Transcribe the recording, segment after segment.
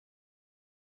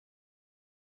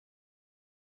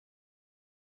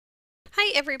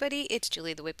Hi everybody, it's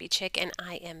Julie the Whippy Chick and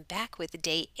I am back with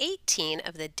day 18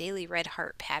 of the Daily Red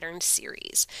Heart Pattern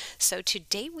series. So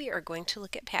today we are going to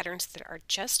look at patterns that are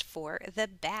just for the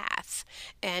bath.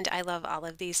 And I love all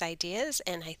of these ideas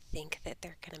and I think that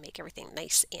they're going to make everything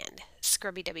nice and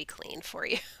scrubby-dubby clean for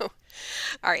you.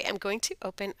 Alright, I'm going to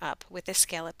open up with a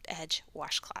scalloped edge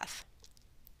washcloth.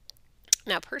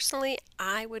 Now, personally,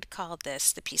 I would call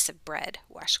this the piece of bread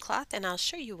washcloth, and I'll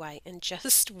show you why in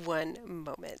just one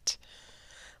moment.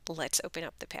 Let's open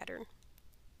up the pattern.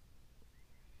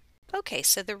 Okay,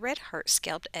 so the Red Heart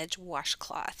Scalloped Edge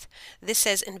Washcloth. This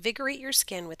says invigorate your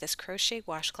skin with this crochet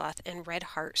washcloth and Red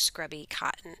Heart Scrubby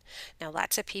Cotton. Now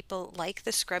lots of people like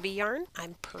the scrubby yarn.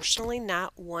 I'm personally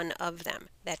not one of them.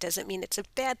 That doesn't mean it's a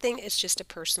bad thing, it's just a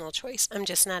personal choice. I'm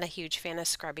just not a huge fan of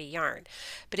scrubby yarn.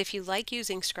 But if you like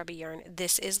using scrubby yarn,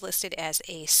 this is listed as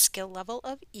a skill level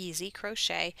of easy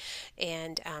crochet,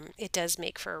 and it does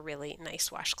make for a really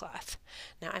nice washcloth.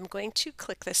 Now I'm going to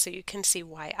click this so you can see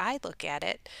why I look at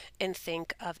it and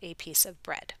think of a piece of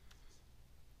bread.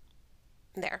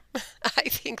 There. I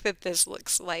think that this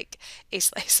looks like a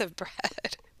slice of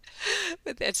bread,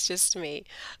 but that's just me.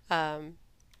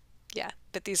 Yeah,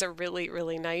 but these are really,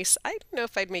 really nice. I don't know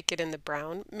if I'd make it in the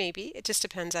brown, maybe. It just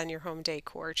depends on your home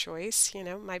decor choice. You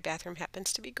know, my bathroom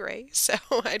happens to be gray, so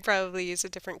I'd probably use a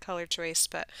different color choice.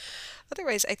 But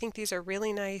otherwise, I think these are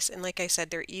really nice. And like I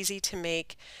said, they're easy to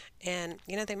make. And,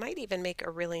 you know, they might even make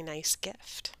a really nice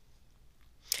gift.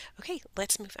 Okay,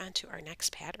 let's move on to our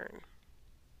next pattern.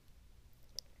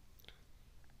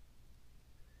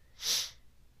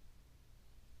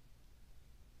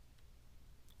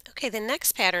 Okay, the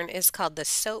next pattern is called the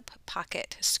Soap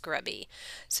Pocket Scrubby.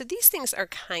 So these things are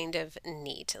kind of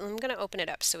neat. I'm going to open it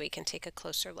up so we can take a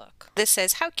closer look. This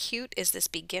says, how cute is this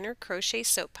beginner crochet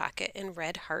soap pocket in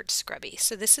Red Heart Scrubby?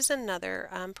 So this is another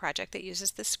project that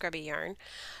uses the scrubby yarn.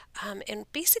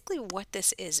 And basically what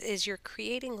this is you're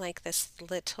creating like this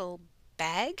little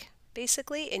bag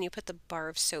basically, and you put the bar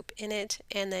of soap in it,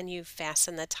 and then you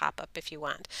fasten the top up if you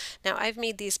want. Now I've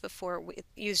made these before with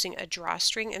using a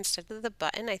drawstring instead of the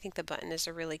button. I think the button is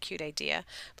a really cute idea,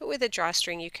 but with a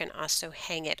drawstring you can also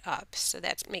hang it up, so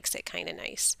that makes it kind of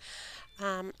nice.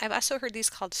 I've also heard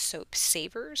these called soap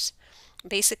savers.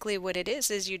 Basically what it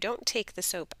is you don't take the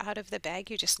soap out of the bag,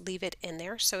 you just leave it in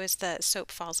there, so as the soap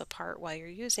falls apart while you're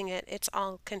using it, it's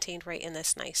all contained right in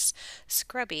this nice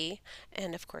scrubby,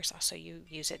 and of course also you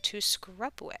use it to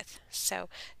scrub with. So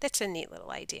that's a neat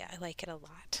little idea. I like it a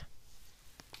lot.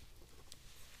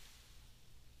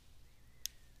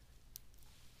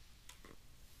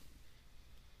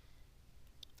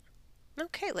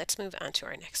 Okay, let's move on to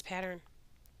our next pattern.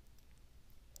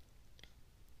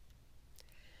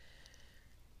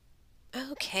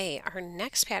 Okay, our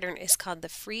next pattern is called the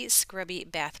Free Scrubby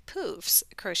Bath Poofs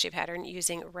crochet pattern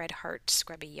using Red Heart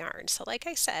Scrubby yarn. So like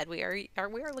I said, we are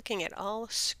looking at all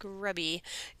scrubby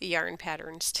yarn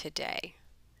patterns today.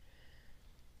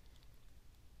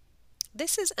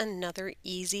 This is another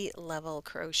easy level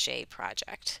crochet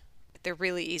project. They're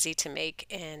really easy to make,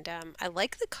 and I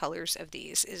like the colors of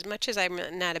these. As much as I'm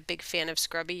not a big fan of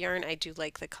scrubby yarn, I do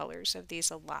like the colors of these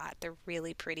a lot. They're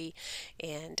really pretty,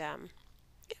 and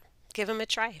give them a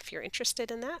try if you're interested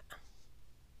in that.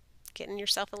 Getting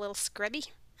yourself a little scrubby.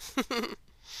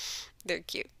 They're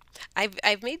cute.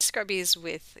 I've made scrubbies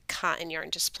with cotton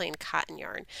yarn, just plain cotton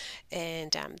yarn,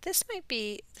 and this might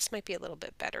be a little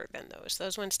bit better than those.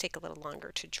 Those ones take a little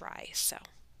longer to dry. So,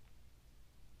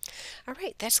 all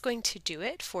right, that's going to do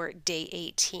it for day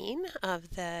 18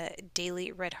 of the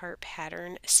Daily Red Heart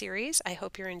Pattern series. I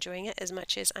hope you're enjoying it as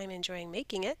much as I'm enjoying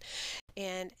making it.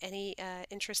 And any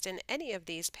interest in any of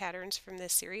these patterns from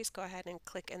this series, go ahead and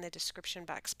click in the description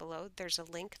box below. There's a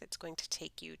link that's going to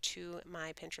take you to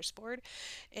my Pinterest board,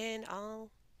 and all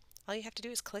you have to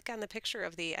do is click on the picture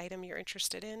of the item you're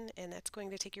interested in, and that's going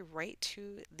to take you right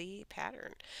to the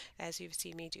pattern, as you've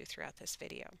seen me do throughout this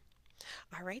video.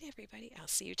 All right, everybody, I'll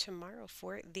see you tomorrow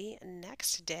for the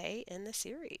next day in the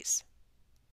series.